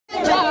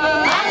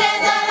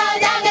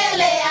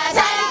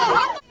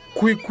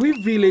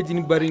Kuikui village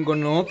in Baringo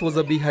North was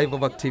a beehive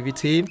of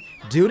activity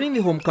during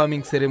the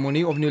homecoming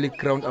ceremony of newly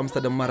crowned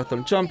Amsterdam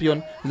Marathon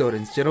champion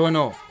Lawrence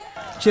Cherono.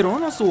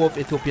 Cherono saw off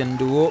Ethiopian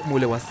duo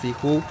Mule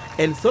Wasihu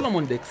and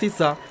Solomon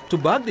Dexisa to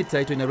bag the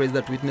title in a race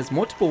that witnessed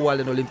multiple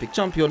world and Olympic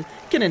champion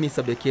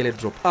Kenenisa Bekele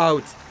drop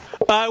out.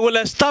 I will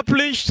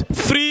establish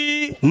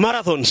 3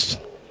 marathons.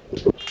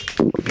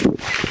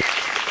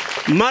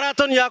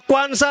 Marathon ya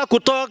kwanza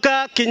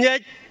kutoka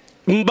Kinyej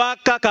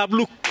mpaka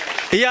Kabluk.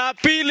 Ya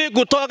pili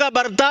kutoka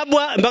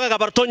Bartabwa mpaka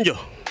Kabartonjo.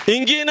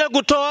 Ingine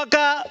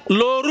kutoka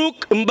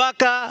Loruk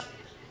mpaka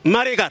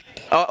Marigat.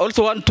 I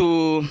also want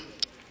to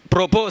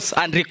propose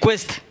and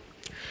request,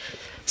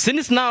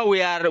 since now we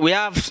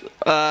have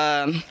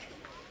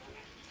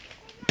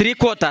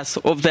 3/4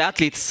 of the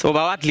athletes, of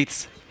our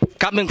athletes,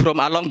 coming from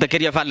along the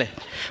Keria Valley.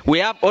 We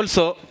have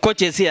also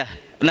coaches here.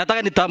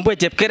 Nataka nitambue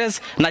Chepkeres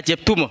na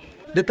Cheptumo.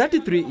 The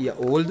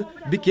 33-year-old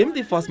became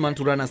the first man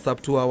to run a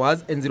sub 2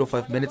 hours and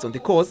 05 minutes on the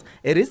course,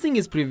 erasing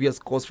his previous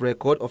course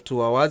record of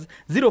 2 hours,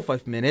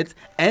 05 minutes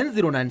and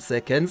 09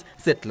 seconds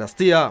set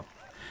last year.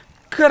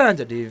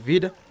 Karanja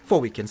David for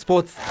Weekend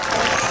Sports.